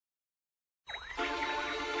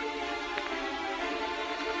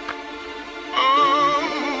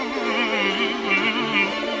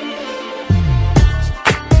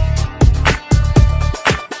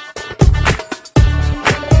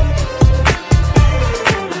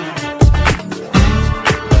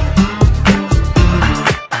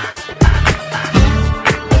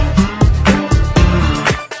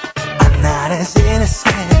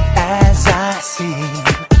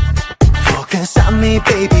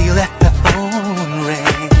let the phone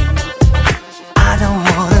ring. I don't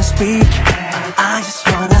wanna speak, I just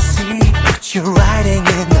wanna see what you're writing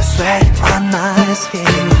in the sweat on my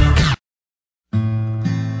skin.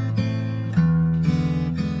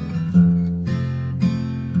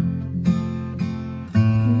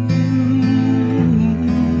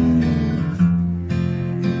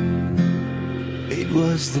 It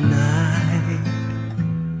was the night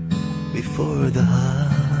before the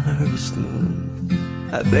harvest moon.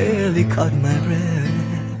 I barely caught my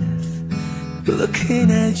breath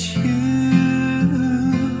looking at you.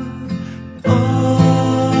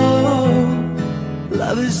 Oh,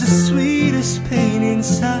 love is the sweetest pain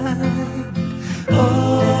inside.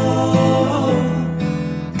 Oh,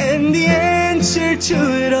 and the answer to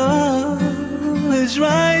it all is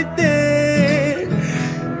right there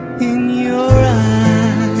in your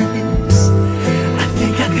eyes. I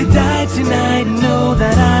think I could die tonight and know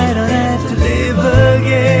that I don't have to live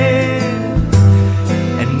again,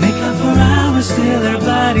 and make love for hours till our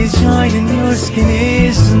bodies join and your skin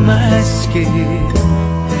is my skin.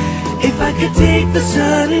 If I could take the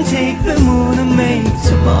sun and take the moon and make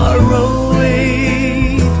tomorrow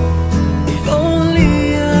wait. If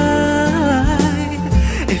only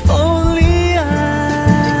I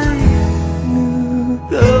knew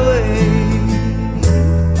the way.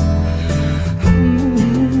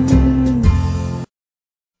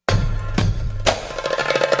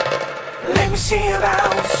 Let me see you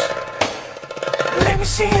bounce. Let me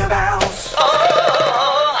see you bounce. Oh.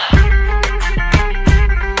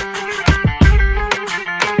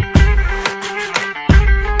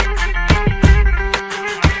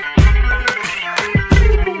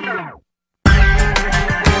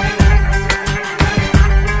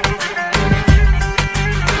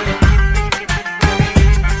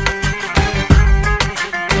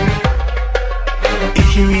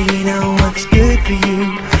 If you really know what's good for you,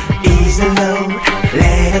 ease the load,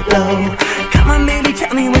 let it blow. Come on baby,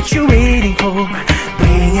 tell me what you're waiting for.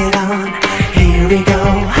 Bring it on, here we go.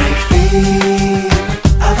 Break free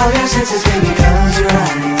of all your senses when you close your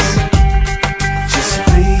eyes. Just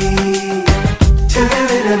breathe to the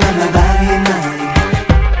rhythm of my body and mind.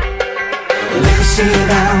 Let me see you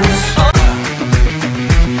bounce.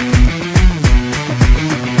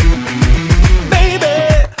 Baby,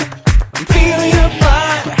 I'm feeling your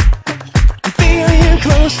fire, I'm feeling you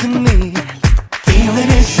close to me, feeling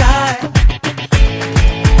inside.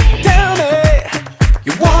 Tell me,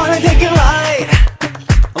 you wanna take it right,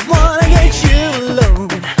 I wanna get you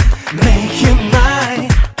alone, make you mine.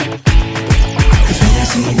 Cause when I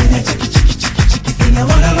see you do that chicky chicky chicky chicky thing, I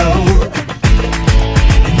wanna roll.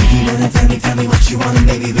 And if you wanna tell me what you want,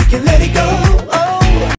 maybe we can let it go.